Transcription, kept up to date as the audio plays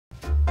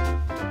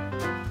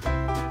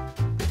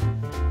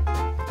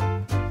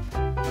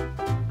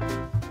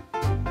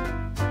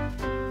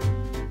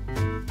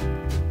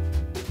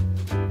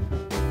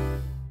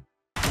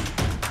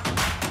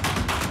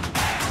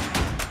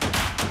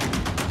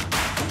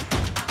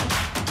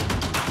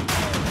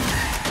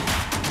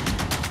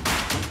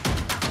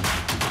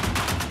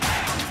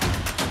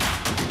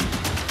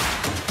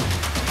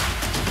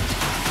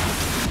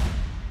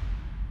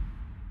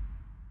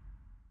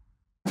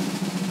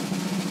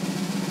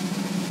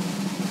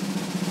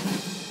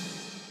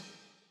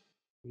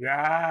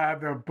Yeah,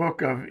 the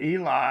Book of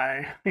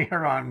Eli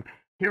here on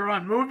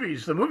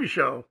movies, the movie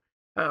show,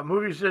 the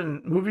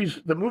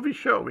movie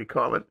show we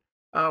call it.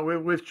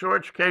 We're with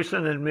George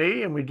Casen and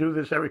me, and we do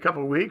this every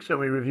couple of weeks, and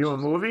we review a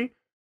movie.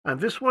 And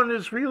this one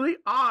is really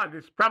odd.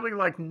 It's probably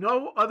like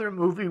no other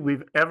movie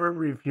we've ever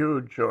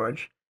reviewed,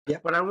 George.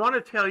 Yep. But I want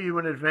to tell you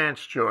in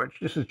advance, George.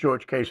 This is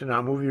George Casen,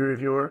 our movie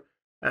reviewer,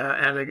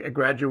 and a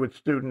graduate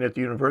student at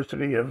the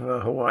University of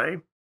Hawaii.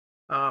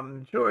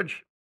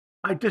 George,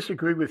 I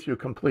disagree with you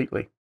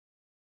completely.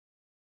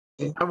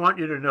 Okay. I want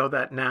you to know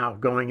that now,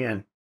 going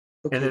in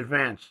Okay.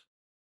 advance,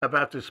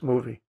 about this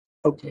movie,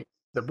 Okay.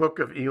 The Book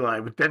of Eli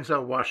with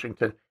Denzel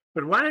Washington.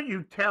 But why don't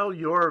you tell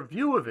your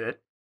view of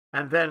it,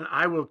 and then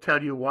I will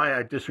tell you why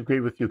I disagree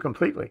with you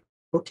completely.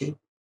 Okay.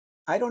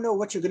 I don't know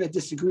what you're going to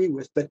disagree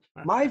with, but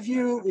my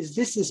view is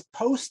this is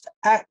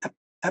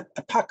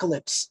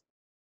post-apocalypse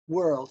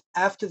world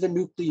after the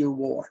nuclear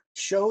war.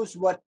 Shows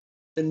what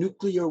the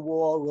nuclear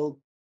war will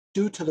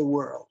do to the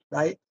world,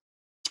 right?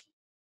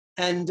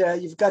 And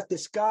you've got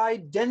this guy,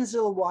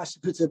 Denzel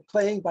Washington, who's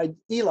playing by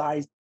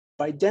Eli,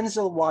 by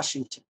Denzel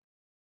Washington.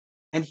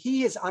 And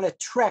he is on a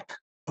trek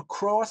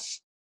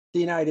across the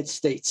United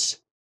States.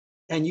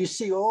 And you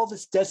see all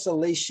this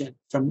desolation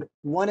from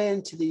one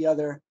end to the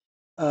other.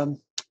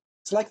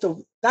 It's like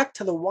back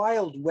to the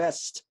Wild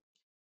West.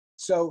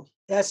 So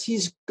as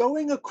he's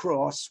going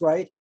across,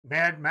 right?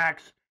 Mad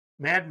Max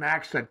at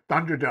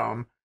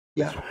Thunderdome.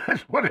 Yeah,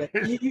 that's what it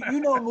is. You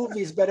know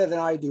movies better than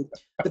I do.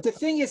 But the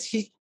thing is,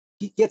 he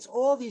gets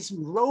all these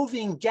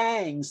roving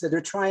gangs that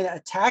are trying to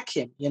attack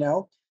him.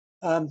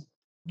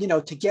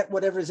 To get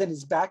whatever's in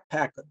his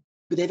backpack.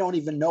 But they don't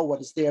even know what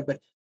is there. But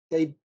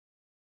they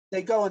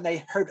go and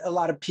they hurt a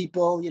lot of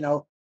people.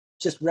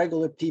 Just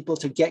regular people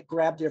to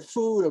grab their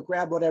food or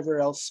grab whatever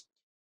else.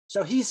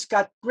 So he's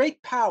got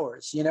great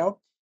powers.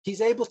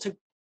 He's able to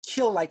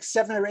kill like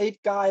 7 or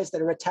 8 guys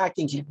that are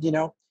attacking him.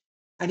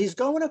 And he's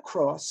going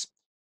across.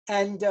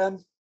 And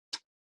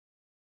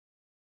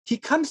he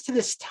comes to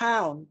this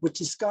town, which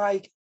this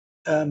guy,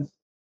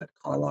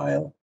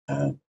 Carlisle,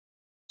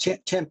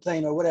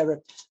 Champlain or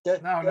whatever.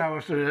 It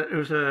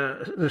was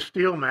the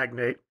steel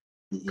magnate.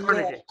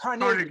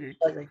 Carnegie.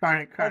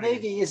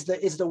 Carnegie is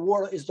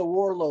the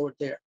warlord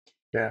there.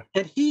 Yeah.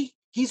 And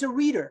he's a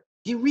reader.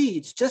 He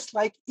reads just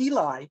like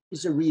Eli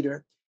is a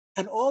reader.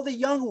 And all the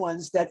young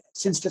ones that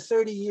since the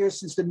 30 years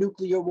since the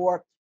nuclear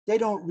war, they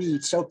don't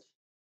read. So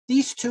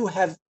these two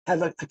have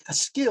a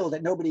skill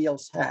that nobody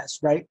else has,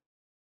 right?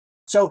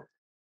 So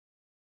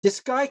this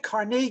guy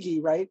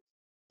Carnegie, right?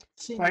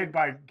 Played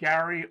by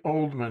Gary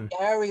Oldman.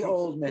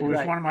 Who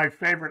is one of my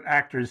favorite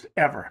actors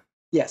ever.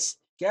 Yes,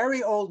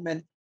 Gary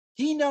Oldman.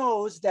 He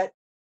knows that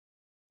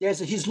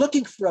he's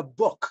looking for a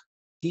book.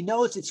 He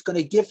knows it's going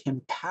to give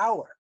him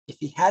power if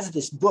he has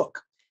this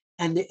book.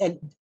 And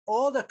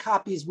all the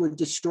copies were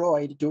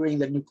destroyed during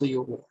the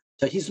nuclear war.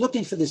 So he's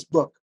looking for this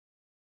book.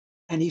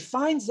 And he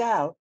finds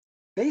out,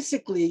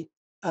 basically,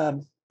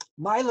 Mila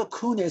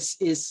Kunis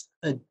is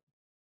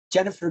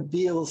Jennifer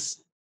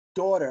Beals'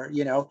 daughter,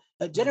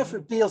 Jennifer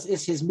Beals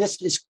is his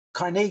mistress,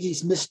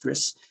 Carnegie's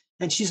mistress,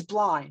 and she's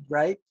blind,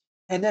 right?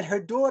 And then her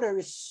daughter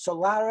is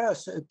Solara,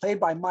 played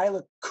by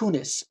Mila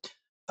Kunis.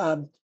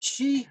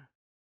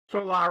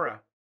 Solara,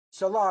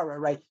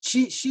 right?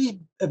 She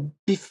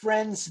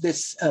befriends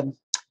this,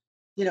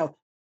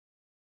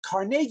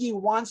 Carnegie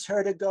wants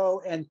her to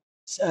go and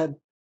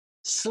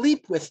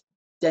sleep with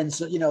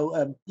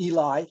Denzel,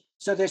 Eli,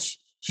 so that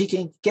she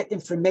can get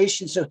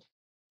information. So,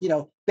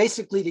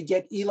 basically to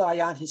get Eli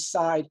on his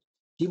side,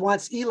 he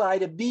wants Eli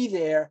to be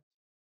there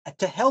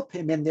to help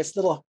him in this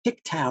little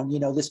hick town,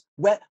 this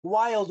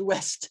Wild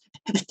West,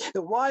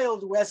 the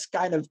Wild West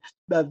kind of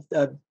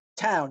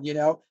town,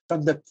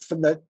 from the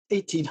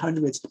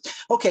 1800s.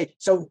 Okay,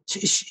 so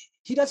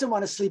he doesn't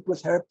want to sleep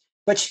with her,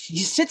 but he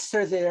sits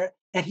her there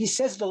and he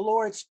says the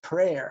Lord's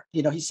Prayer.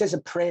 He says a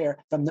prayer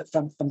from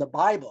the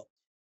Bible,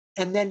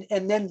 and then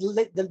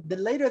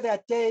later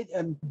that day,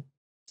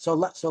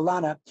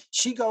 Solana,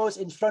 she goes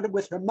in front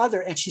with her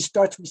mother and she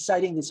starts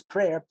reciting this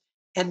prayer,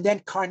 and then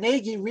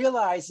Carnegie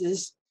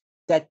realizes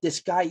that this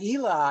guy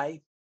Eli,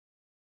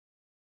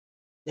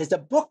 there's a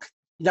book,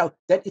 that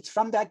it's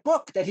from that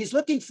book that he's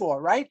looking for,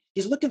 right?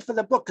 He's looking for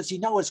the book because he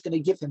knows it's going to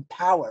give him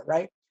power,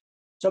 right?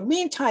 So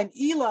meantime,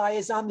 Eli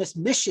is on this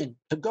mission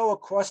to go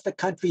across the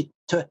country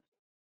to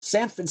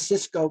San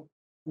Francisco.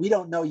 We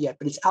don't know yet,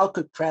 but it's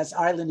Alcatraz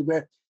Island,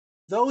 where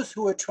those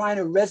who are trying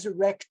to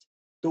resurrect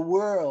the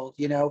world,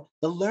 the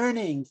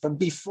learning from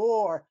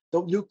before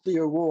the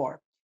nuclear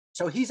war.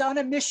 So he's on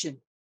a mission.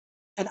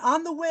 And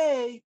on the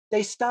way,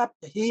 they stop,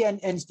 he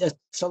and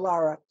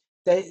Solana,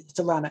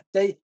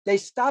 they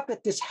stop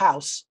at this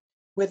house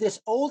where this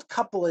old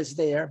couple is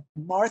there,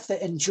 Martha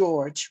and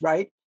George,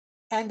 right?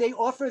 And they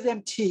offer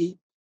them tea.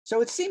 So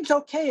it seems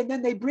okay. And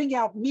then they bring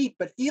out meat,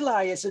 but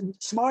Eli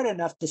isn't smart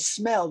enough to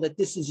smell that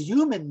this is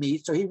human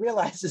meat. So he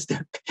realizes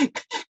they're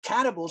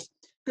cannibals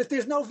because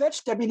there's no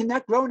vegetable. I mean, they're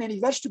not growing any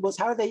vegetables.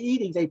 How are they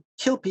eating? They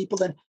kill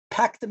people and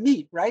pack the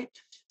meat, right?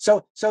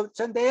 So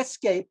they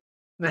escape.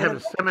 They And have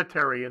a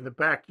cemetery in the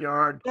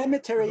backyard a with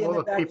cemetery in all the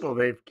the back, people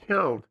they've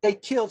killed. they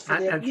killed for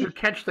their And you meat.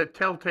 catch the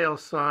telltale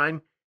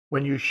sign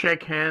when you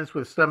shake hands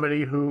with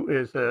somebody who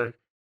is a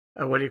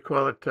what do you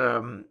call it?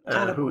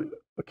 Cannibal. Who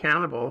a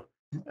cannibal?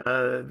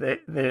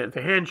 The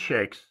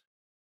handshakes.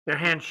 They're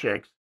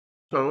handshakes.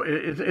 So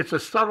it's a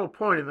subtle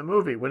point in the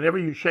movie. Whenever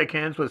you shake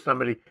hands with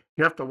somebody,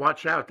 you have to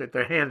watch out that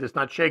their hand is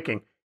not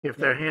shaking. If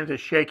Yeah. their hand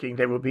is shaking,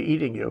 they will be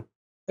eating you.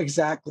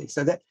 Exactly.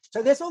 So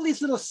there's all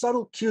these little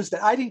subtle cues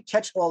that I didn't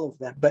catch all of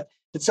them, but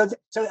so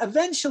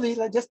eventually,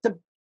 like, just to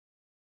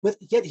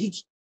he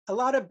a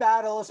lot of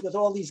battles with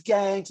all these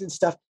gangs and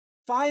stuff.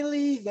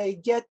 Finally, they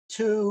get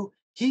to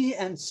he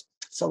and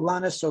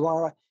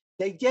Solara.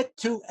 They get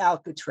to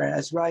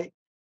Alcatraz, right?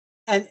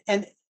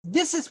 And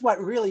this is what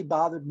really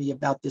bothered me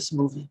about this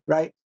movie,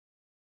 right?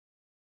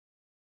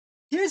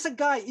 Here's a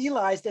guy,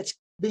 Eli's, that's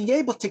being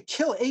able to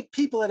kill 8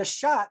 people at a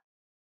shot,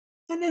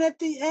 and then at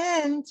the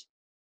end,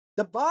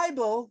 the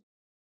Bible,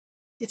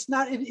 it's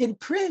not in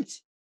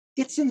print,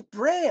 it's in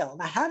Braille.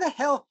 Now, how the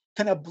hell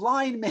can a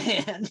blind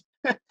man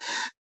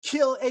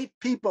kill 8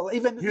 people?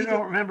 You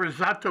don't remember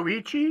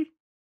Zatoichi?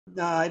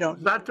 No, I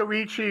don't.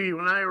 Zatoichi,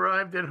 when I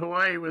arrived in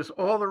Hawaii, was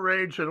all the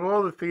rage in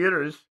all the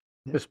theaters,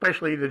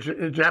 especially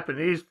the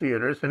Japanese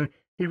theaters, and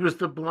he was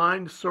the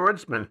blind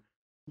swordsman.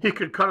 He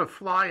could cut a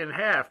fly in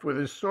half with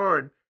his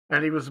sword,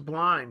 and he was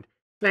blind.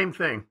 Same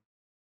thing.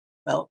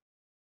 Well,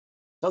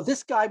 so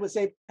this guy was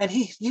and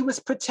he was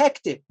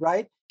protected,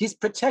 right? He's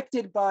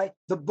protected by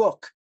the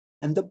book,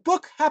 and the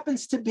book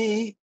happens to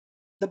be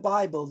the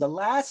Bible, the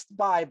last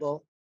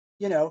Bible,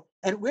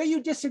 And where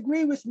you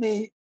disagree with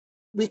me,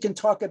 we can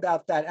talk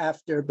about that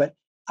after. But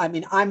I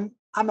mean, I'm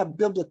a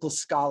biblical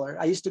scholar.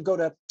 I used to go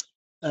to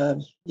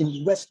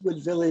in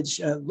Westwood Village,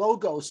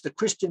 Logos, the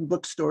Christian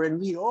bookstore, and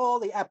read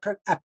all the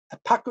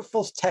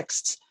apocryphal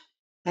texts.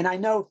 And I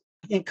know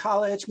in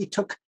college we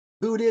took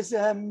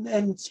Buddhism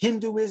and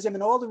Hinduism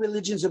and all the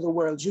religions of the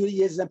world,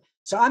 Judaism.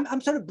 So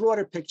I'm sort of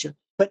broader picture.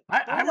 But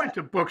I went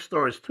to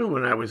bookstores too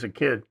when I was a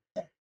kid,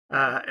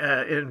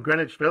 in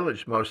Greenwich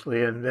Village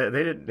mostly, and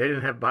they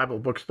didn't have Bible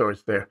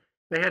bookstores there.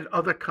 They had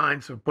other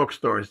kinds of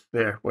bookstores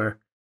there where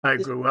I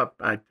grew up.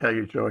 I tell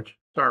you, George.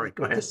 Sorry,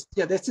 go ahead.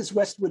 This is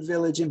Westwood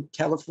Village in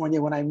California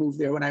when I moved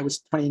there when I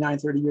was 29,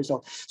 30 years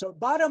old. So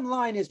bottom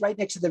line is right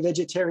next to the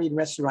vegetarian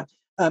restaurant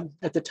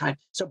at the time.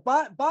 So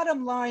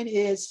bottom line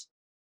is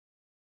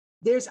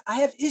I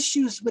have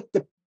issues with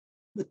the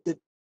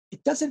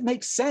it doesn't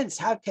make sense.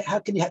 How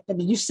can you have, I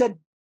mean, you said,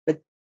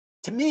 but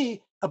to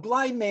me, a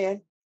blind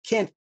man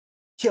can't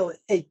kill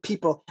 8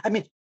 people. I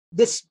mean,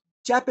 this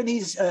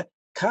Japanese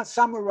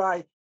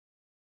samurai,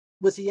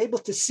 was he able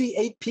to see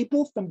 8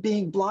 people from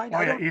being blind? Oh,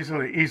 yeah,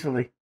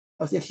 easily.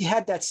 Okay, he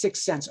had that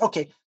sixth sense.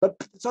 Okay, but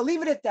so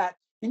leave it at that.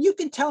 And you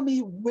can tell me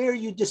where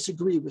you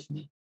disagree with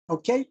me,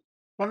 okay?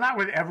 Well, not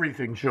with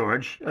everything,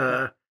 George.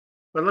 But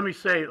let me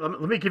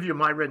give you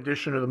my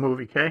rendition of the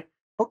movie, okay?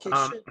 Okay,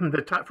 sure.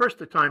 First,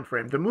 the time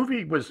frame. The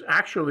movie was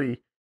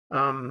actually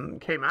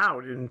came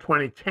out in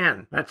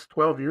 2010. That's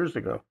 12 years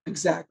ago.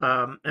 Exactly.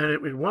 And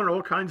it won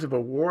all kinds of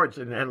awards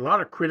and had a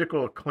lot of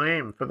critical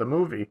acclaim for the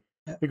movie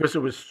because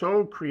it was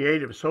so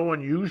creative, so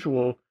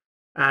unusual,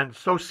 and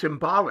so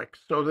symbolic.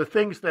 So the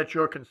things that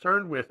you're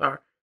concerned with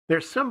they're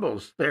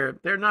symbols. They're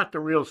not the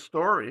real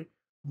story.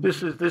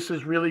 This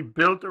is really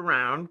built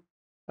around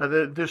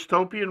the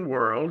dystopian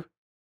world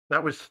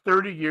that was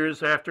 30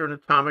 years after an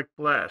atomic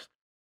blast.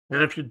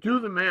 And if you do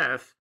the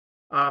math,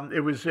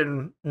 it was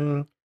in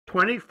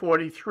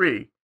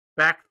 2043.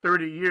 Back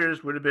 30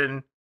 years would have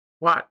been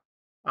what?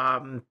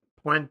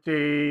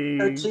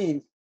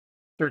 2013.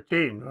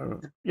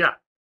 13. Yeah.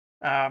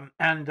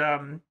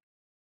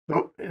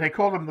 They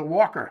called him the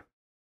Walker,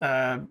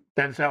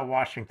 Denzel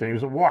Washington. He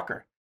was a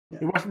walker. Yeah.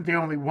 He wasn't the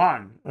only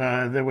one.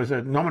 There was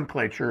a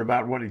nomenclature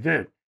about what he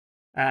did.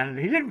 And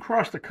he didn't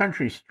cross the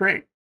country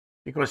straight,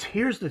 because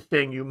here's the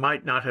thing you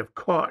might not have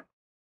caught.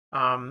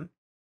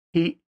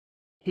 He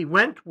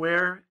went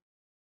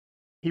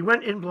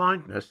in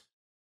blindness.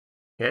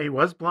 Yeah, he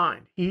was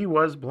blind.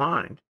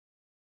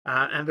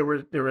 And there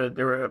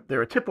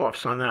were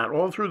tip-offs on that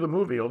all through the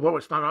movie, although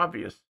it's not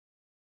obvious.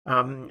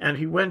 And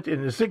he went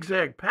in a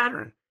zigzag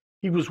pattern.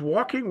 He was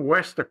walking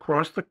west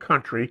across the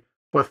country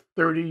for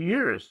 30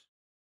 years.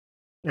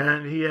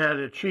 And he had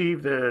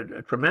achieved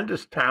a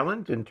tremendous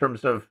talent in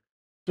terms of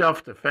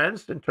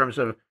self-defense, in terms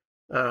of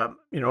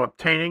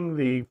obtaining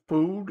the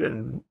food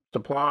and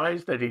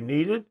supplies that he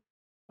needed.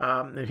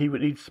 And he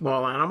would eat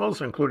small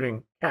animals,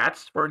 including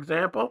cats, for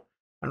example.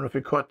 I don't know if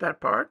you caught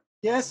that part.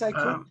 Yes, I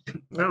could.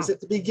 That was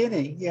at the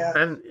beginning.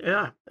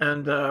 Yeah.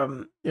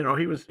 And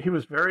he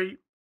was very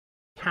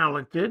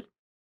talented,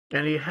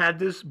 and he had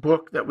this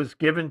book that was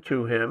given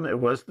to him. It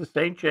was the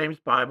St. James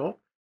Bible.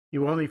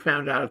 You only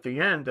found out at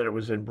the end that it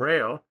was in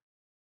Braille,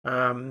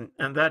 and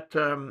that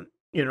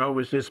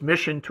was his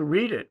mission to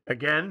read it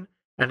again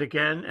and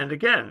again and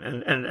again,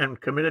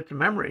 and commit it to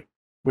memory,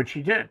 which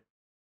he did.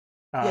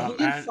 Yeah, he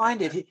didn't And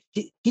find it.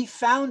 He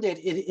found it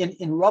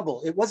in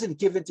rubble. It wasn't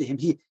given to him.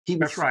 He was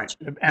that's right.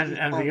 searching and he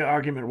And found the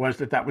argument was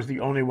that that was the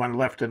only one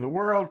left in the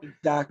world it.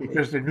 Exactly.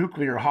 because the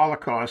nuclear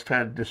holocaust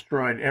had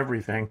destroyed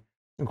everything,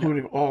 Yeah.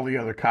 including all the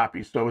other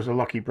copies. So it was a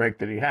lucky break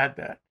that he had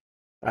that.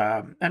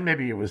 And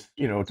maybe it was,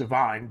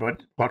 divine,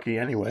 but lucky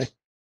anyway.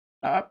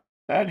 Uh,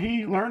 and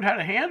he learned how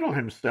to handle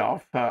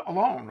himself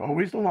alone,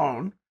 always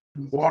alone,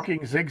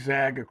 walking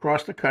zigzag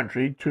across the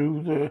country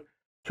to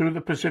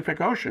the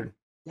Pacific Ocean,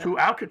 Yeah. to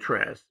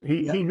Alcatraz.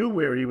 Yeah. He knew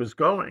where he was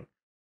going.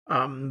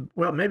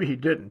 Well, maybe he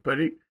didn't, but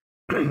he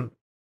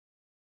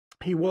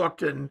he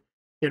walked in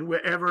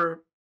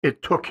wherever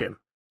it took him,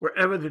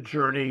 wherever the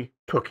journey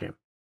took him,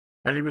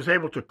 and he was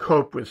able to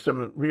cope with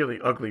some really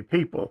ugly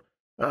people,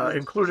 Yes.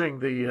 including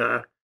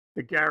the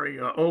Gary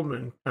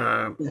Oldman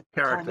Yeah.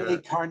 character,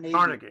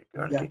 Carnegie.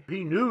 Yeah.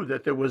 He knew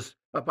that there was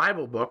a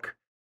Bible book,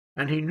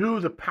 and he knew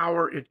the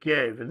power it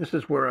gave. And this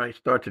is where I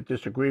start to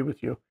disagree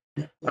with you.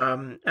 Yeah.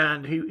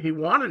 And he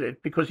wanted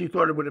it because he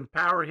thought it would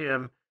empower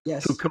him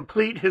Yes. to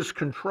complete his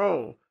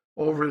control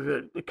over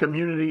the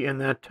community in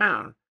that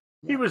town.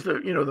 He Yeah. was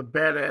the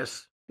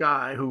badass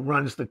guy who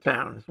runs the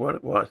town is what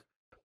it was.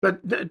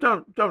 But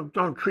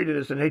don't treat it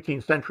as an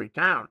 18th century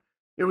town.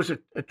 It was a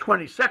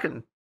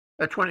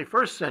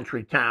 21st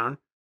century town.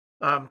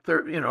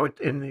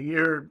 In the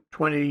year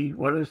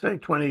 2013.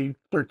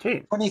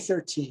 2013.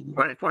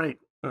 2020,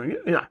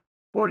 yeah,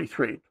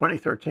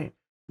 2013.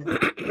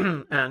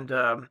 And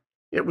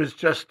it was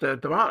just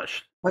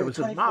demolished. It was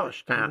a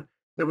demolished town.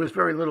 There was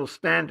very little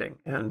standing,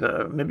 and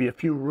maybe a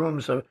few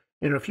rooms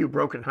in a few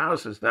broken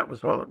houses. That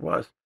was all it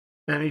was.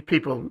 And these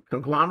people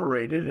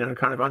conglomerated in a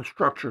kind of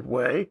unstructured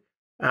way,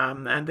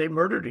 and they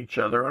murdered each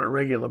other on a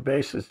regular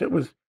basis. There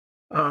was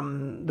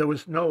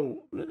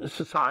no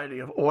society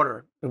of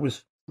order. It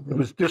was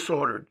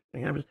disordered.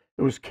 It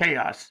was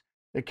chaos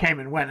that came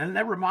and went, and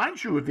that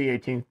reminds you of the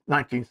 18th,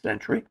 19th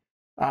century.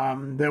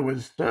 There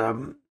was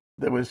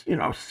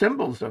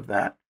symbols of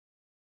that.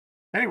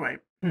 Anyway,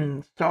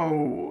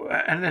 so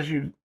and as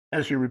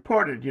you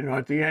reported,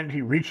 at the end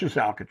he reaches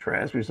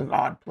Alcatraz, which is an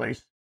odd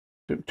place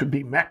to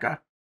be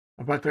Mecca,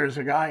 but there's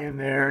a guy in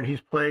there, and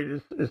he's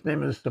played. His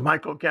name is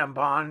Michael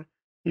Gambon.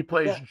 He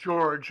plays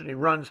George, and he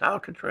runs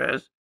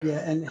Alcatraz.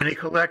 Yeah, and he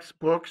collects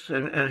books,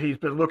 and he's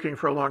been looking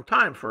for a long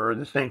time for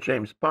the St.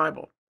 James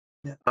Bible.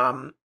 Yeah.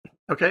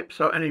 Okay,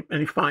 so and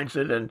he finds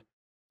it, and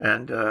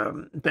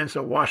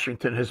Denzel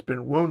Washington has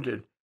been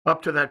wounded.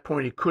 Up to that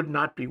point, he could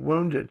not be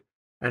wounded,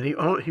 and he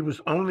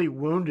was only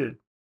wounded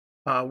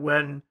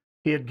when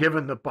he had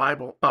given the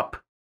Bible up,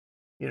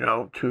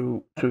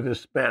 to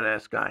this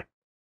badass guy.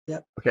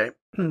 Yep. Okay,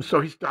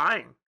 so he's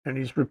dying, and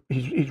he's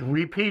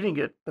repeating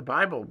it, the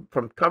Bible,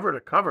 from cover to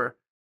cover,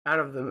 out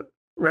of the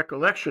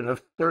recollection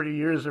of 30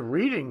 years of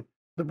reading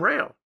the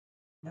Braille.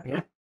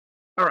 Okay.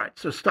 All right,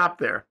 so stop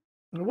there.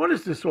 What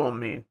does this all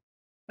mean?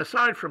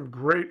 Aside from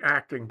great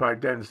acting by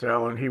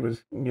Denzel, and he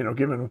was,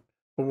 given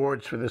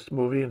awards for this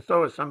movie, and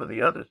so are some of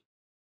the others,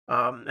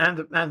 and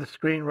the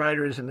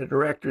screenwriters and the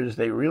directors,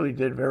 they really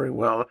did very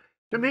well.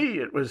 To me,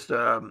 it was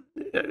production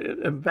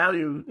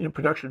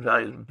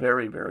value is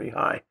very, very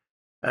high.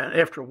 And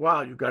after a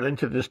while, you got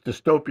into this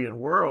dystopian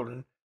world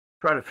and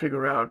try to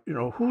figure out,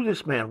 who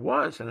this man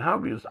was and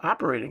how he was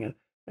operating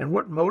and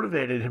what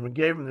motivated him and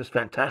gave him this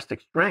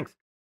fantastic strength.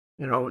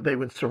 They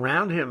would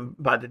surround him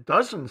by the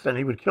dozens, and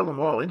he would kill them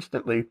all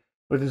instantly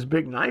with his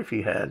big knife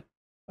he had.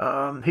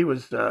 He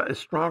was as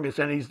strong as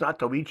any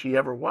Zatoichi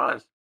ever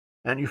was.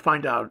 And you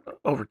find out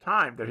over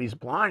time that he's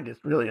blind.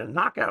 It's really a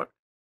knockout.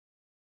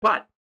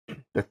 But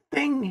the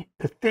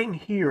thing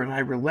here, and I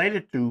relate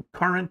it to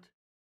current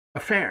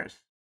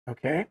affairs,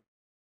 okay,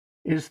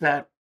 is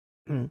that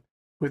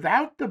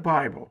without the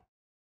Bible,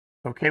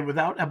 okay,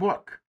 without a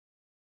book,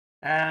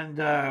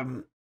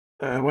 and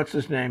what's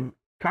his name?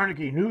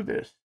 Carnegie knew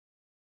this.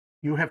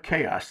 You have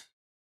chaos,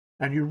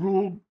 and you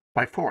rule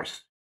by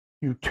force.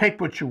 You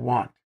take what you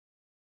want,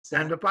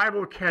 and the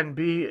Bible can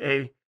be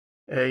a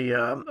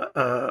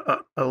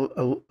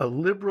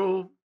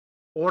liberal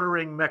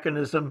ordering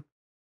mechanism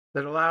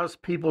that allows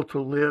people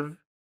to live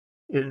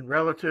in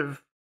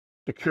relative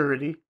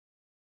security.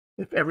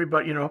 If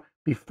everybody,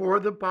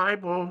 before the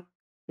Bible,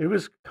 it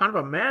was kind of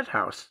a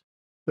madhouse.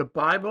 The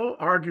Bible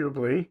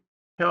arguably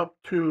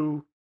helped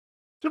to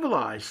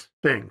civilize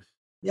things.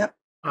 Yep.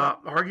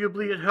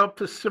 Arguably, it helped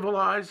to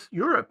civilize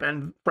Europe,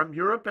 and from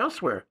Europe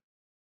elsewhere.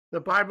 The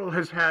Bible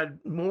has had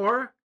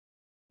more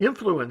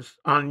influence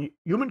on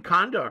human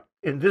conduct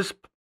in this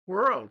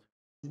world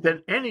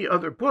than any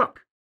other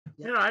book.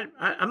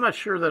 I'm not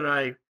sure that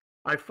I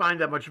find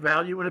that much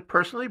value in it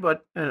personally,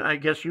 but and I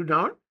guess you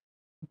don't.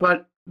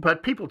 But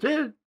people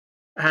did,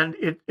 and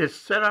it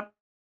set up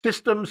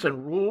systems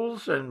and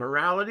rules and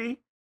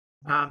morality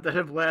that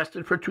have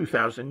lasted for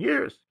 2,000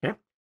 years. Okay,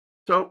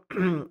 so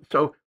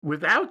so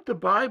without the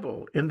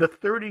Bible, in the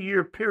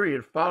 30-year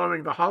period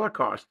following the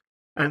Holocaust,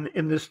 and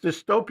in this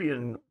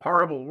dystopian,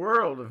 horrible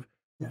world of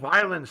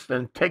violence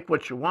and take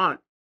what you want,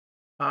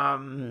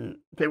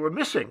 they were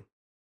missing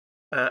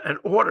an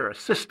order, a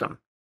system,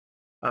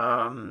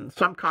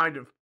 some kind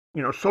of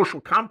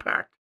social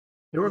compact.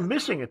 They were Yeah.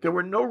 missing it. There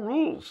were no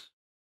rules.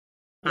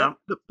 Yep.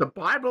 The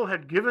Bible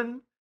had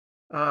given,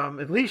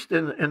 at least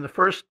in the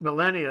first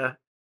millennia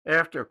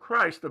after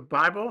Christ, the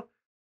Bible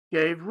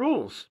gave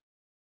rules.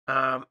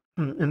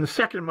 In the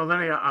second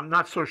millennia, I'm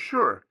not so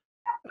sure,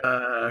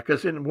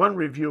 because in one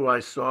review I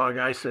saw, a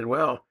guy said,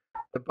 "Well,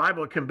 the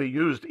Bible can be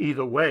used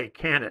either way,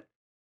 can it?"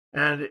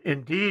 And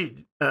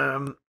indeed,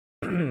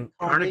 Carnegie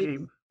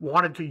Carnegie.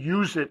 wanted to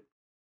use it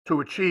to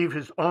achieve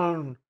his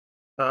own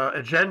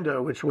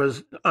agenda, which was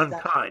Exactly.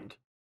 unkind. Um,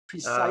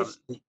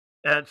 Precisely.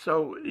 and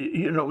so,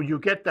 you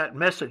get that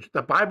message.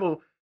 The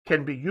Bible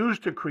can be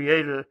used to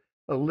create a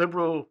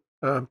liberal,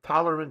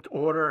 tolerant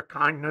order,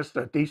 kindness,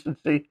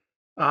 decency,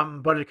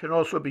 but it can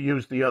also be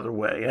used the other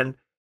way. And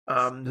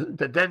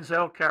the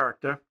Denzel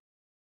character,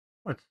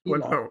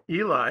 Eli.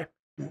 Eli,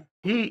 Yeah.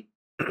 he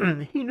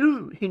he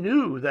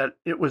knew that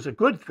it was a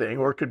good thing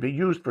or could be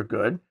used for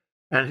good,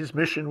 and his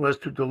mission was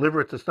to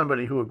deliver it to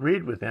somebody who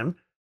agreed with him,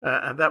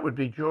 and that would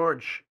be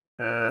George.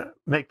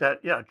 Make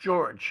that, yeah,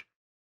 George,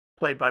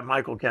 played by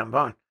Michael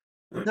Gambon.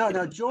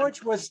 No,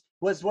 George was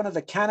one of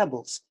the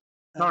cannibals.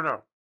 Uh,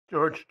 No,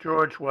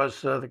 George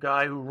was the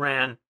guy who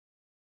ran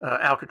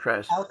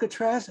Alcatraz.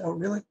 Alcatraz. Oh,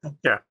 really? Oh,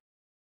 Yeah.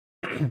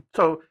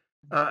 So,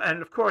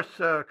 and of course,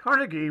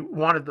 Carnegie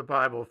wanted the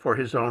Bible for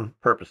his own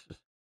purposes.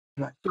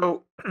 right.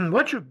 So,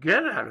 what you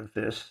get out of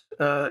this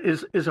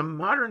is a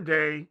modern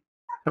day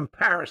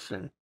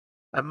comparison,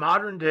 a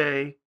modern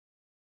day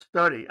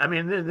study. I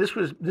mean,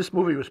 this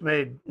movie was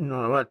made,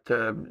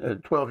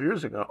 12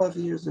 years ago, 12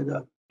 years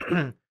ago.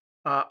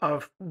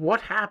 of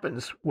what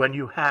happens when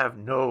you have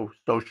no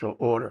social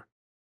order.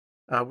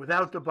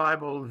 Without the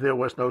Bible, there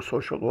was no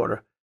social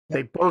order. They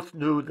Yep. both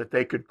knew that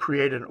they could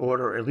create an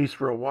order, at least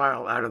for a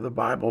while, out of the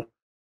Bible.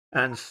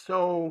 And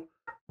so,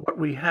 what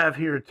we have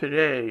here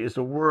today is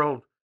a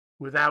world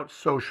without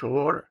social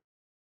order.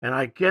 And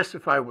I guess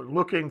if I were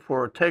looking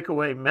for a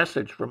takeaway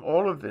message from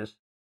all of this,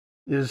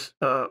 is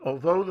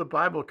although the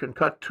Bible can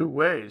cut two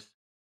ways,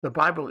 the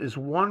Bible is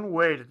one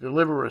way to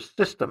deliver a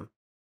system,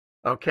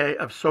 okay,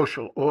 of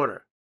social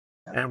order.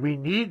 Yep. And we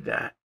need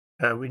that.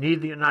 We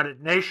need the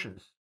United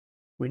Nations.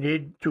 We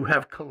need to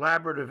have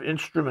collaborative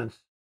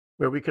instruments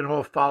where we can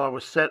all follow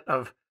a set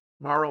of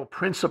moral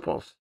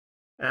principles.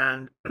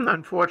 And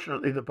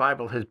unfortunately, the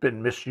Bible has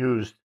been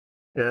misused,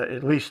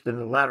 at least in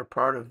the latter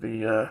part of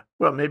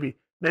maybe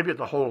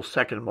the whole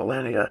second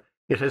millennia.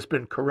 It has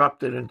been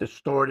corrupted and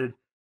distorted,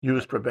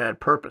 used for bad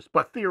purpose.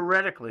 But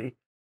theoretically,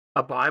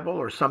 a Bible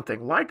or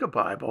something like a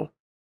Bible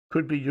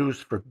could be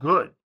used for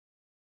good.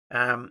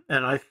 And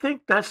I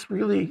think that's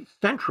really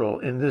central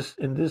in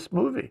this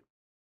movie.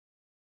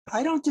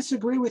 I don't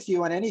disagree with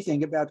you on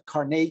anything about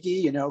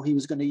Carnegie. He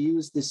was going to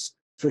use this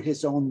for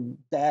his own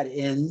bad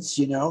ends.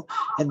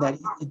 And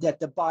that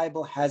the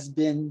Bible has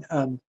been,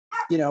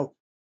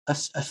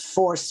 a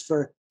force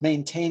for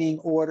maintaining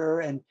order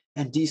and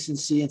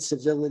decency and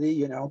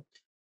civility.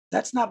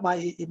 That's not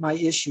my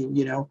issue.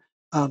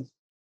 Um,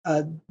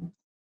 uh,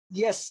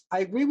 yes, I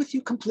agree with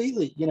you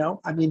completely.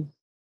 I mean,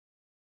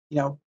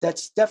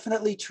 that's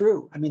definitely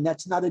true. I mean,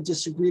 that's not a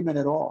disagreement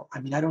at all.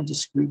 I mean, I don't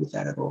disagree with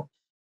that at all.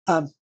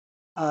 Um,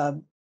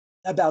 um,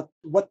 about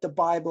what the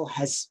Bible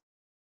has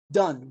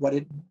done, what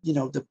it,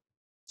 the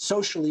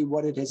socially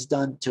what it has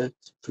done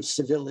for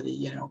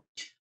civility,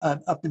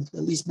 up in,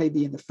 at least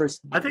maybe in the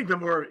first. I think the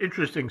more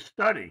interesting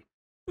study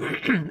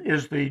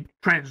is the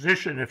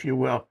transition, if you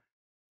will.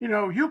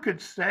 You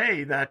could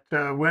say that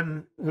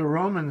when the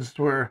Romans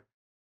were,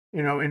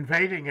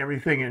 invading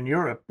everything in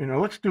Europe,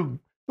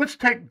 let's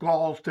take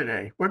Gaul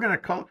today. We're gonna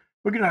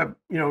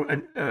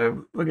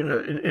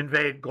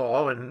invade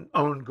Gaul and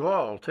own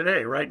Gaul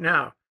today, right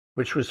now,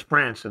 which was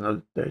France in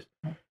those days.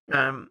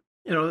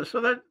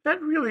 So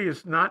that really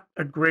is not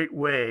a great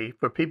way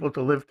for people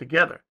to live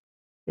together.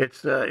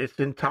 It's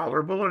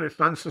intolerable and it's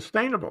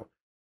unsustainable.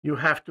 You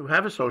have to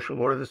have a social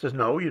order that says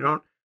no, you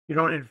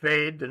don't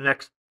invade the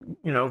next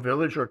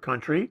village or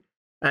country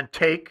and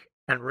take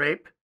and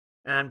rape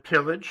and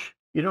pillage.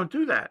 You don't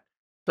do that.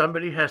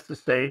 Somebody has to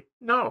say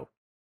no.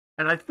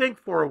 And I think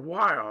for a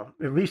while,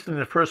 at least in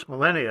the first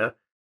millennia,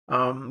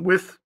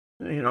 with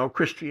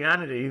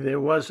Christianity, there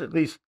was at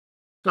least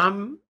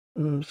some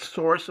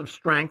source of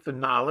strength and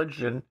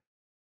knowledge and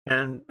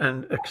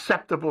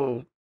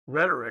acceptable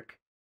rhetoric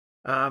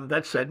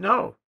that said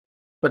no.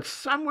 But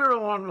somewhere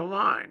along the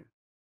line,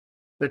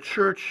 the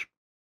church,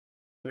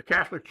 the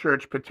Catholic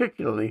Church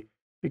particularly,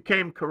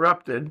 became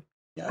corrupted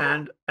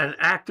Yeah. and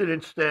acted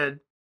instead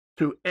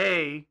to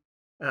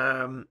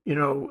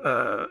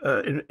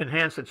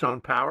enhance its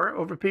own power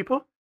over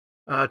people,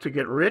 to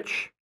get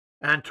rich,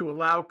 and to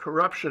allow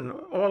corruption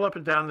all up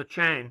and down the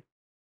chain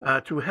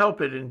to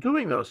help it in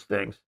doing those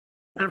things.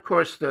 And of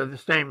course, the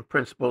same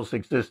principles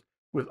exist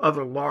with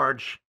other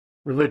large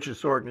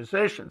religious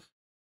organizations.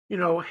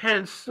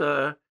 Hence,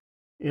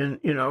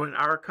 in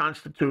our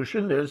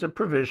Constitution, there's a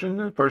provision,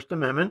 the First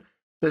Amendment,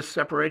 that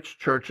separates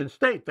church and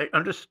state. They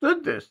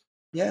understood this.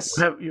 Yes.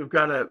 You've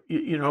got to,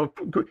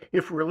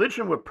 if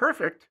religion were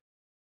perfect,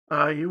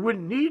 you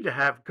wouldn't need to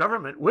have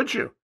government, would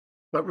you?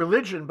 but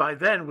religion by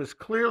then was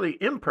clearly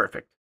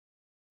imperfect,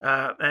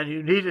 and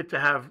you needed to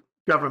have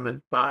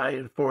government by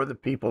and for the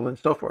people and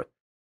so forth.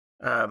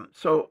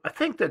 So I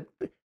think that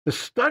the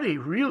study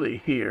really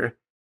here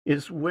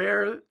is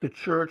where the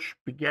church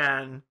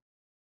began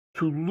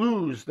to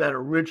lose that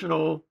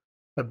original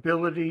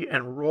ability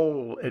and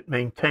role at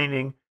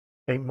maintaining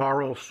a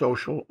moral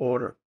social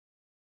order.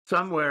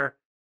 Somewhere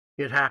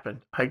it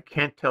happened. I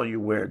can't tell you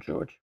where,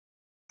 George.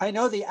 I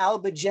know the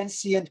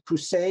Albigensian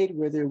Crusade,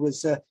 where there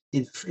was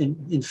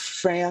in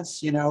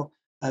France,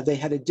 they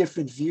had a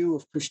different view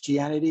of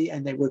Christianity,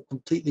 and they were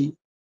completely.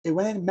 They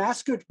went in and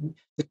massacred.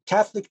 The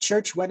Catholic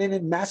Church went in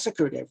and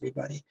massacred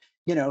everybody.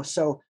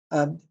 So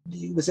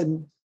it was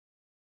an.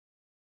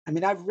 I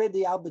mean, I've read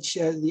the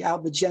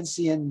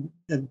Albigensian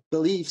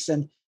beliefs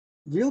and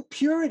real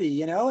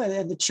purity,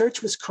 and the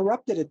church was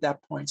corrupted at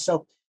that point.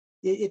 So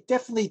it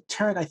definitely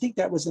turned. I think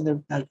that was in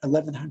the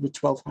 1100,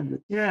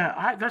 1200.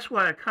 Yeah, that's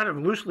why I kind of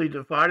loosely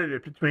divided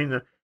it between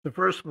the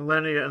first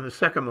millennia and the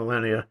second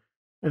millennia.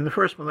 In the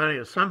first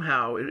millennia,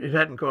 somehow it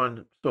hadn't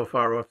gone so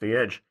far off the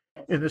edge.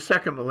 In the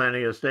second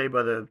millennia, say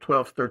by the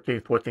 12th,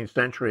 13th, 14th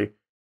century,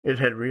 it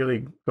had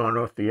really gone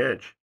off the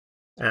edge.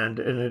 And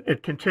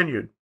it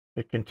continued.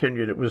 It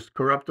continued. It was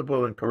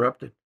corruptible and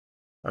corrupted.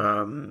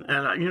 And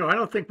I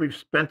don't think we've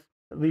spent,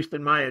 at least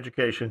in my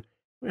education,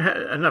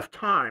 enough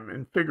time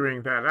in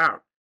figuring that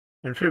out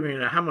and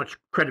figuring out how much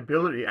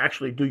credibility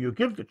actually do you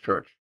give the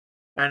church,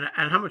 and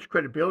how much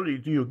credibility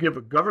do you give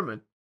a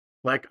government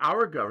like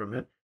our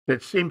government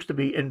that seems to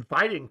be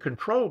inviting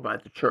control by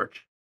the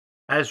church,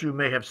 as you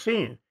may have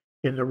seen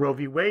in the Roe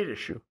v. Wade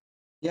issue,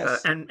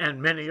 Yes.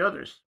 and many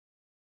others.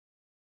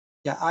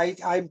 Yeah,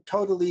 I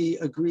totally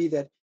agree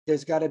that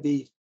there's got to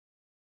be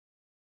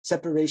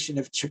separation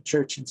of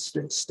church and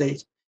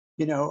state.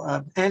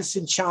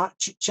 Anson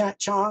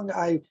Chong,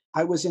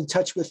 I was in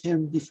touch with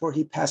him before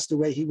he passed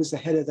away. He was the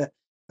head of the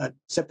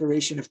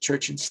separation of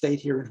church and state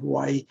here in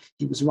Hawaii.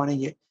 He was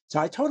running it. So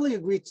I totally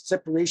agree with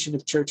separation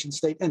of church and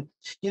state. And,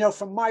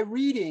 from my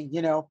reading,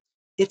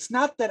 it's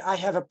not that I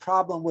have a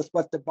problem with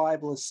what the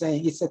Bible is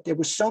saying. It's that there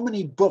were so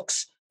many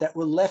books that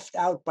were left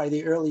out by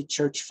the early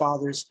church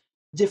fathers,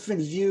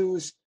 different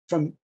views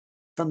from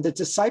the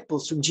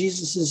disciples, from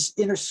Jesus's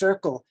inner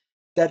circle,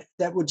 that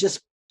were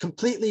just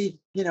completely,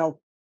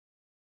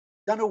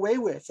 done away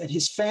with, and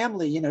his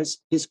family,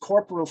 his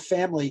corporal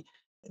family.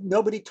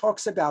 Nobody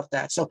talks about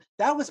that. So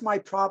that was my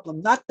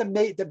problem, not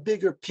the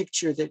bigger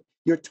picture that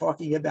you're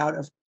talking about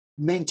of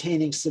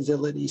maintaining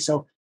civility.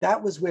 So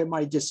that was where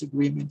my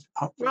disagreement.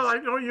 Well, I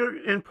know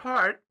you in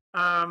part.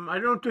 I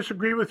don't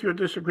disagree with your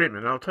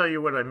disagreement. I'll tell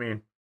you what I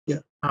mean. Yeah.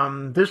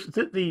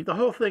 The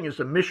whole thing is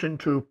a mission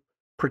to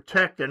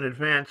protect and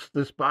advance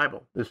this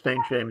Bible, this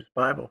St. James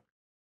Bible.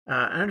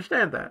 I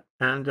understand that,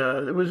 and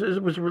it was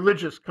a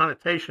religious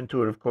connotation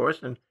to it, of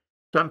course, and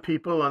some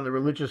people on the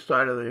religious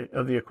side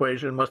of the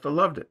equation must have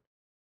loved it.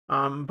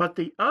 But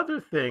the other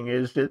thing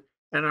is that,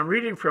 and I'm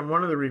reading from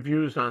one of the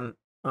reviews on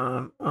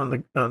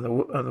the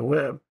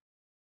web.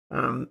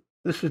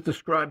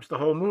 Describes the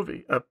whole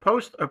movie: a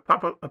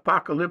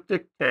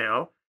post-apocalyptic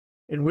tale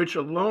in which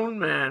a lone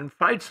man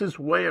fights his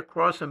way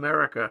across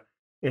America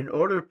in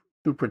order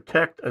to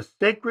protect a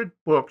sacred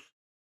book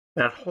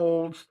that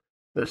holds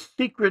the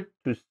secret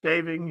to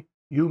saving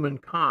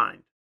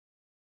humankind.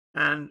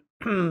 And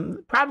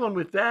the problem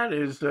with that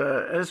is,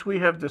 as we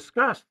have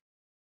discussed,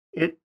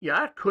 it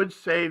could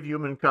save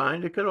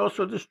humankind. It could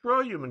also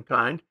destroy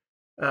humankind.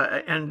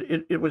 And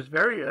it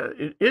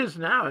is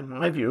now, in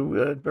my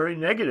view, very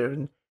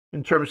negative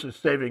in terms of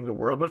saving the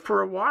world. But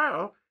for a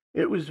while,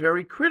 it was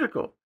very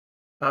critical.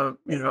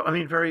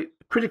 Very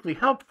critically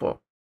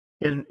helpful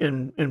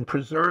in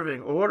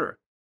preserving order.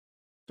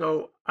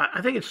 So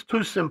I think it's too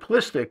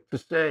simplistic to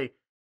say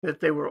that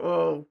they were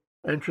all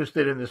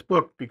interested in this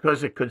book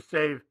because it could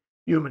save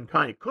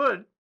humankind. It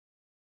could,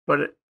 but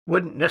it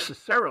wouldn't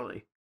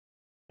necessarily.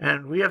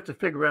 And we have to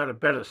figure out a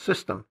better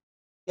system.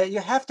 Yeah,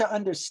 you have to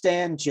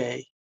understand,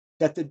 Jay,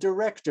 that the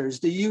directors,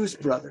 the Hughes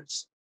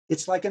brothers,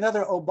 it's like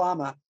another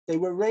Obama. They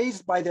were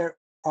raised by their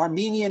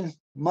Armenian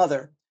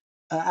mother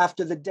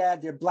after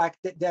their black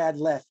dad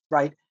left,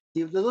 right?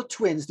 The little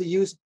twins, the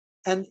Hughes.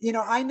 And,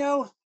 I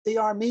know the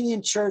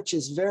Armenian church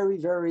is very,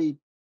 very,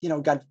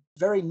 got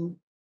very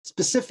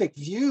specific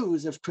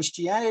views of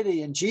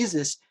Christianity and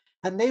Jesus.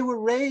 And they were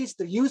raised,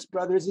 the Hughes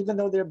brothers, even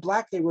though they're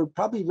black, they were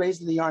probably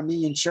raised in the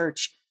Armenian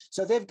church.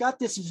 So they've got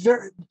this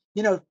very,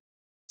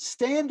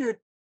 standard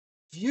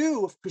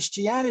view of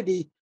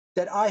Christianity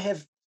that I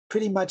have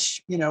pretty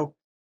much,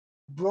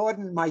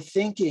 broadened my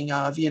thinking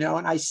of,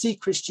 and I see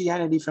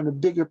Christianity from a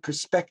bigger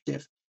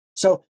perspective.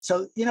 So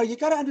you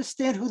got to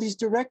understand who these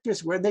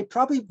directors were. They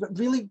probably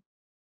really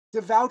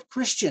devout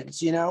Christians,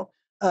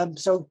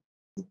 so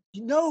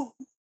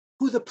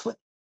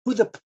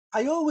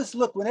I always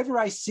look whenever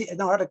I see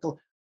an article,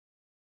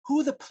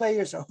 who the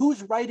players are,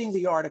 who's writing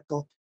the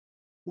article,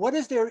 what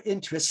is their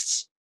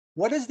interests,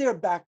 what is their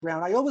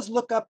background. I always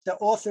look up the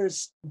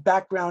author's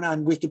background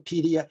on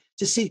Wikipedia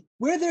to see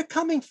where they're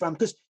coming from,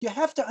 because you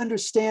have to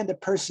understand a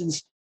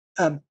person's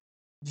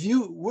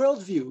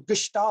worldview,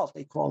 gestalt,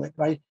 they call it,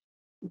 right?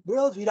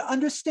 Worldview to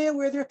understand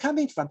where they're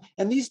coming from.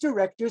 And these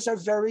directors are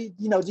very,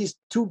 these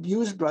two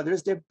Hughes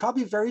brothers, they're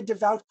probably very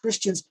devout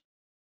Christians.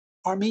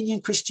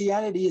 Armenian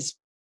Christianity is,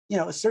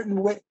 a certain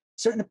way,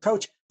 certain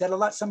approach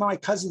that some of my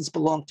cousins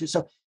belong to.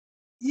 So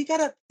you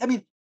gotta,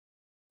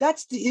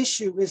 that's the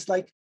issue is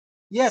like,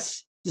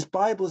 yes, this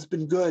Bible has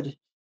been good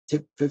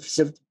for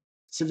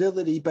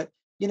civility, but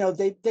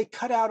they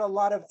cut out a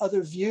lot of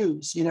other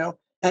views,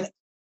 and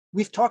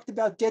we've talked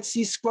about Dead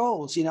Sea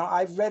Scrolls.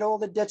 I've read all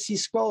the Dead Sea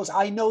Scrolls.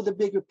 I know the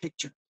bigger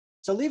picture.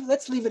 So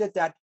let's leave it at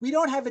that. We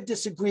don't have a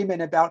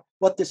disagreement about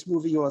what this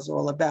movie was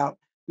all about.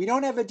 We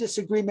don't have a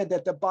disagreement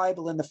that the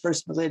Bible in the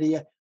first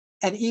millennia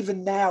and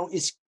even now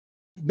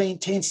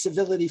maintains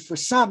civility for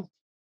some.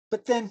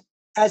 But then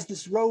as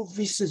this Roe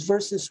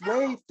versus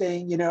Wade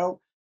thing,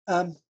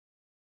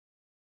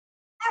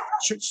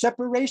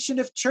 separation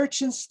of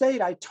church and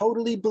state, I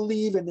totally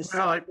believe in this.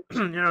 Well,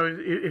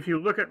 if you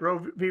look at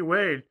Roe v.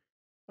 Wade,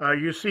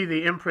 you see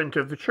the imprint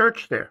of the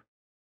church there.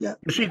 Yeah.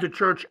 You see the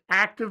church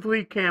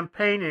actively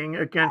campaigning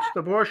against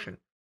abortion.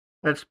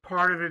 That's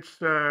part of its,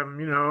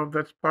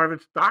 that's part of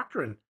its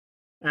doctrine.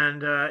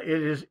 And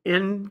it is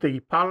in the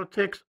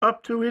politics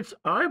up to its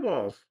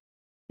eyeballs.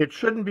 It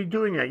shouldn't be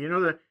doing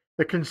that.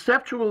 The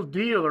conceptual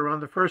deal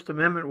around the First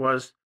Amendment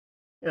was,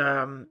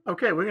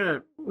 okay,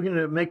 we're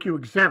gonna make you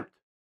exempt.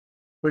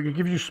 We're gonna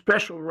give you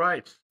special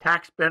rights,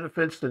 tax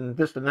benefits, and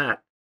this and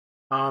that.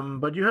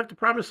 But you have to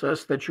promise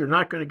us that you're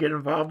not going to get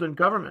involved in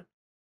government.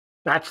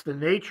 That's the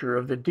nature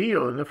of the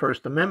deal in the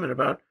First Amendment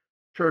about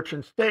church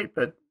and state.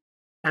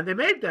 And they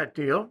made that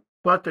deal,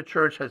 but the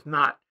church has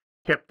not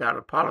kept out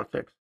of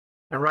politics.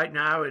 And right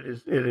now, it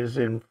is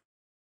in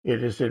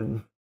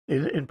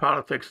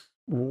politics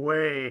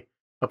way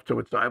up to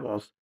its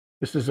eyeballs.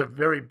 This is a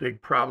very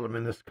big problem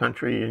in this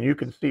country, and you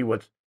can see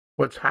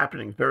what's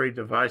happening. Very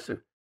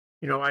divisive.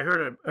 I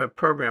heard a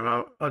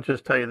program. I'll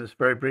just tell you this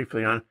very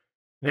briefly on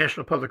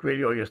National Public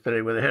Radio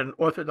yesterday, where they had an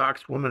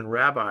Orthodox woman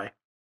rabbi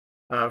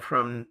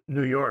from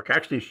New York.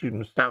 Actually, she's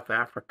from South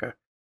Africa,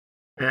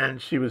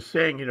 and she was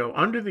saying,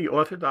 under the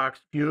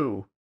Orthodox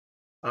view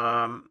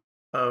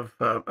of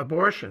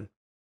abortion,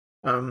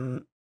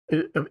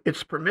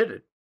 it's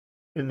permitted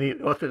in the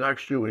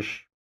Orthodox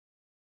Jewish,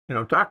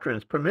 doctrine.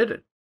 It's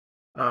permitted,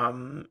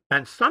 and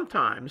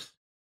sometimes,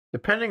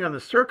 depending on the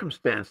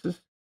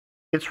circumstances,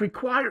 it's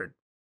required.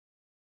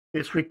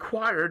 It's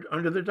required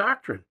under the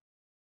doctrine.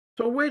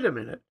 So wait a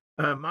minute.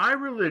 My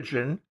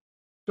religion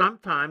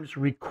sometimes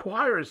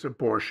requires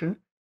abortion,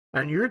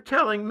 and you're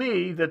telling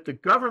me that the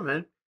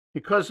government,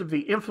 because of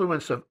the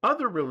influence of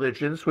other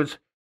religions, which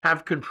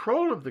have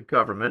control of the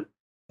government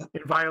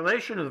in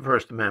violation of the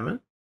First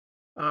Amendment,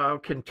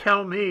 can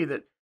tell me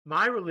that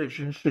my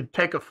religion should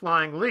take a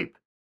flying leap,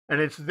 and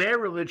it's their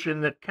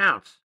religion that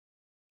counts.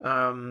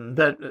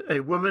 That a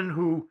woman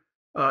who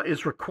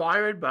is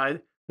required by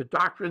the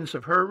doctrines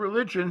of her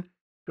religion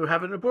to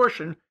have an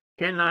abortion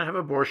cannot have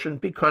abortion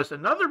because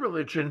another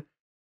religion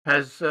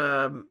has,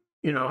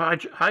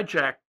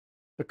 hijacked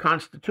the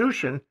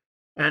Constitution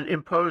and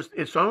imposed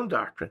its own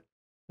doctrine.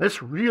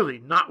 That's really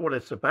not what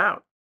it's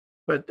about.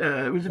 But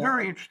it was a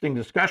very interesting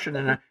discussion,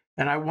 and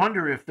I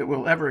wonder if it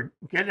will ever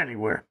get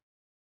anywhere.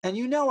 And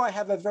I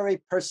have a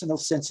very personal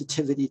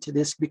sensitivity to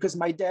this because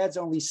my dad's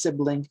only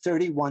sibling,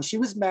 31. She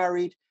was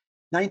married,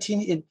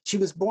 she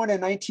was born in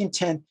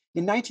 1910.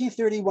 In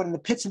 1931, in the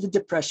pits of the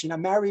Depression, a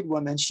married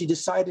woman, she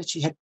decided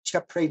she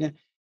got pregnant.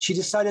 She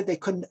decided they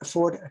couldn't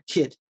afford a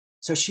kid.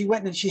 So she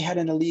went and she had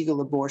an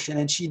illegal abortion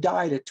and she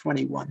died at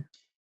 21.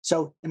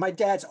 So, and my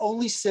dad's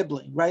only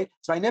sibling, right?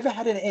 So I never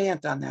had an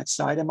aunt on that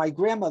side. And my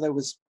grandmother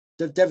was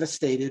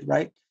devastated,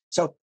 right?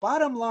 So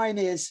bottom line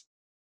is,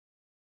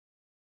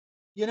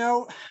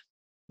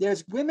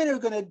 there's women who are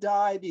going to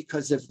die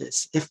because of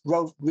this if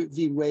Roe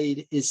v.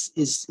 Wade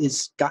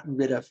is gotten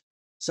rid of.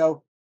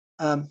 So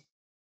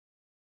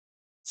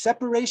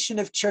separation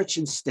of church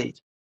and state.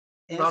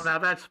 Well, now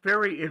that's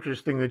very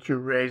interesting that you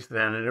raised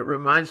that, and it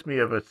reminds me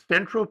of a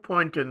central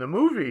point in the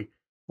movie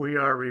we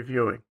are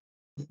reviewing.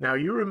 Now,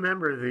 you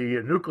remember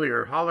the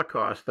nuclear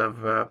holocaust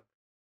of,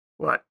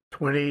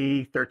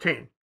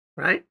 2013,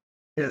 right?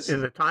 Yes.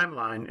 In the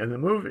timeline in the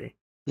movie.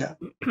 Yeah.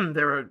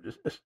 There are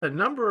a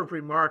number of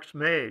remarks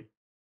made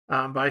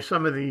by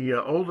some of the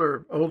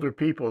older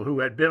people who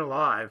had been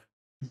alive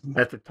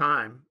at the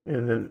time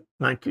in the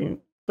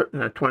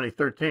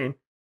 2013,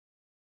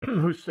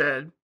 who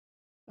said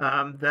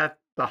that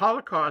the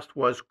Holocaust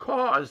was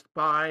caused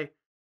by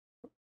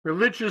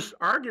religious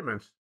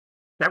arguments,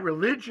 that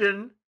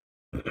religion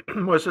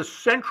was a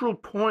central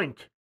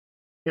point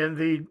in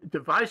the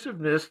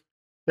divisiveness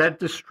that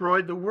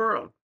destroyed the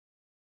world.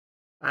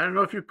 I don't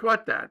know if you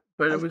caught that,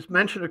 but it was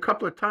mentioned a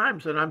couple of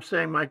times, and I'm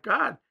saying, my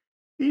God,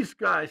 these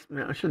guys,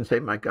 I shouldn't say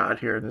my God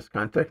here in this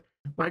context,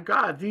 my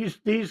God,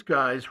 these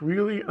guys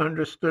really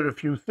understood a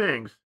few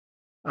things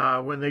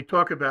when they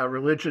talk about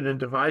religion and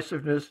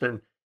divisiveness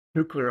and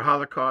nuclear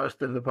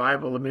holocaust and the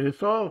Bible. I mean,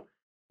 it's all,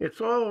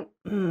 what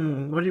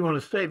do you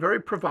want to say?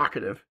 Very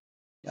provocative,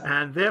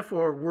 and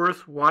therefore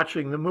worth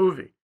watching the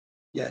movie.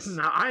 Yes.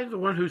 Now, I'm the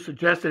one who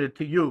suggested it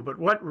to you, but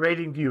what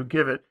rating do you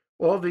give it?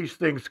 All these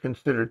things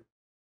considered.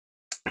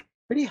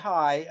 Pretty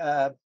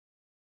high.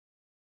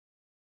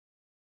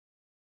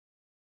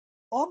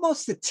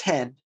 Almost a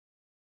 10.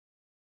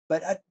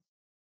 But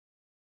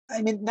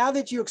I mean, now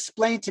that you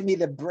explained to me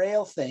the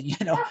Braille thing,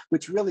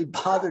 which really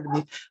bothered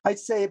me, I'd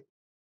say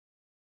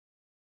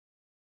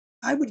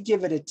I would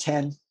give it a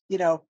 10,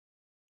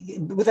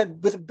 with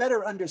a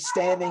better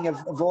understanding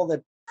of all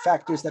the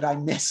factors that I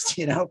missed,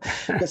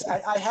 because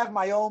I have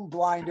my own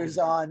blinders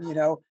on,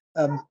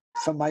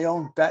 from my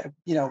own,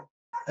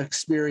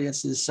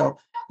 experiences. So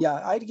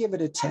yeah, I'd give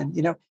it a 10.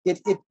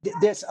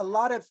 There's a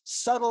lot of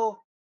subtle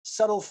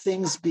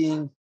things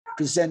being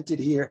presented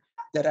here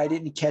that I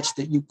didn't catch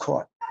that you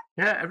caught.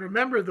 Yeah, and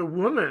remember the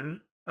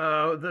woman,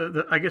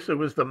 I guess it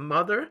was the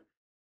mother,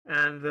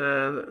 and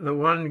the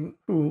one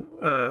who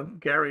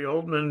Gary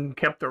Oldman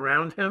kept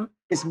around him,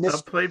 Is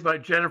played by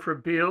Jennifer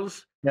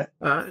Beals. Yeah.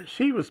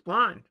 She was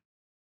blind.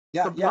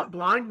 Yeah, So yeah.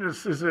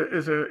 blindness is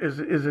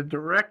a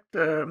direct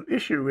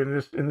issue in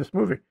this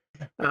movie.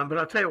 But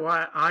I'll tell you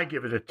why I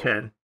give it a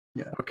 10.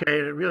 Yeah. Okay,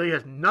 and it really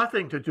has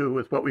nothing to do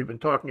with what we've been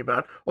talking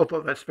about,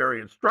 although that's very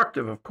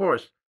instructive, of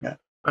course. Yeah.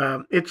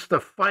 It's the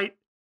fight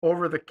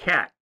over the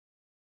cat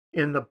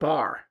in the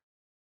bar,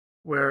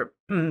 where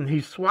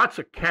he swats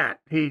a cat.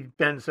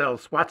 Denzel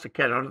swats a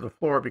cat onto the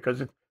floor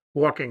because it's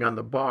walking on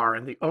the bar,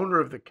 and the owner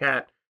of the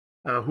cat,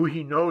 who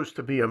he knows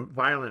to be a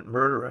violent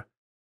murderer,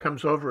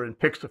 comes over and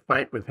picks a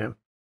fight with him.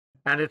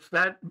 And it's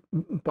that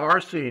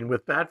bar scene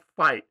with that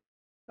fight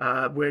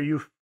where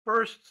you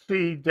first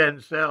see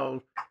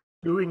Denzel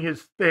doing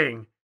his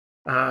thing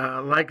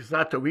like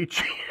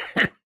Zatoichi.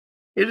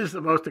 It is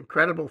the most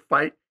incredible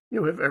fight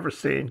you have ever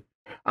seen.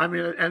 I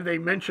mean, and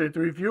the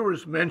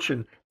reviewers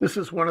mentioned this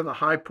is one of the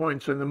high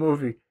points in the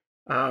movie,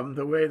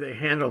 the way they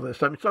handle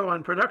this. I mean, so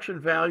on production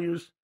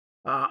values,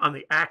 on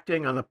the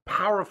acting, on the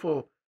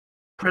powerful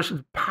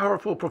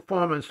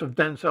performance of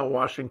Denzel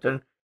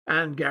Washington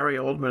and Gary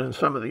Oldman and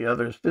some of the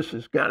others, this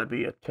has got to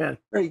be a 10.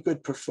 Very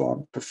good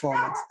performance.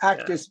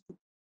 Actors,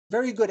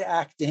 very good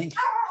acting.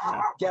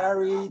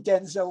 Gary,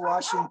 Denzel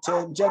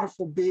Washington,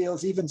 Jennifer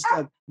Beals, even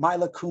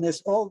Mila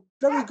Kunis, all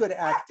very good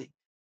acting.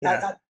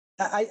 Yeah.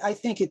 I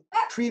think it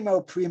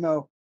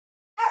primo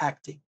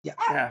acting. Yeah.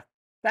 Yeah.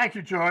 Thank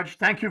you, George.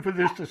 Thank you for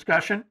this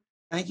discussion.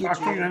 Thank you, Talk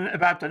to you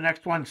about the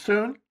next one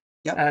soon.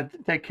 Yep.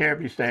 Take care.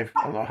 Be safe.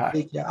 Aloha.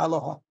 Take care.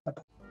 Aloha.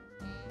 Bye-bye.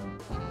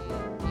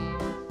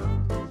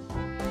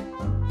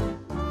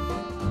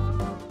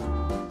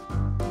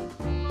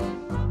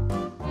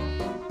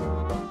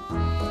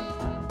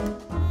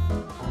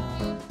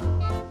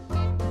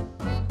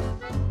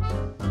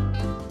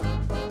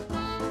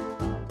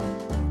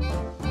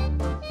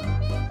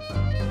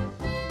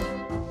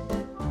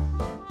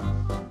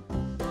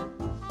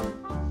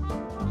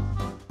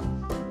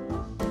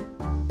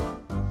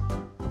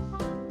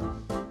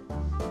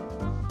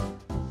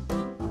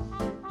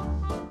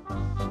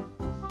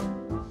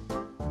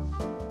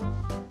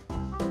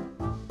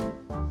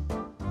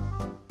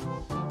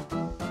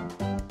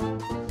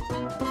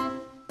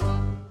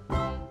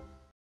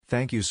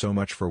 Thank you so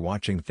much for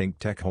watching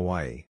ThinkTech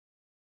Hawaii.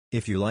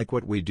 If you like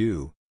what we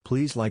do,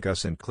 please like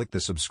us and click the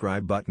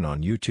subscribe button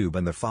on YouTube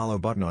and the follow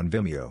button on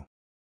Vimeo.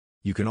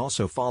 You can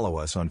also follow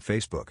us on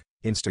Facebook,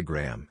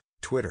 Instagram,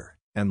 Twitter,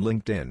 and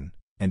LinkedIn,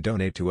 and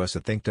donate to us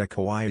at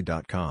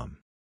thinktechhawaii.com.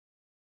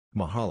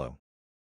 Mahalo.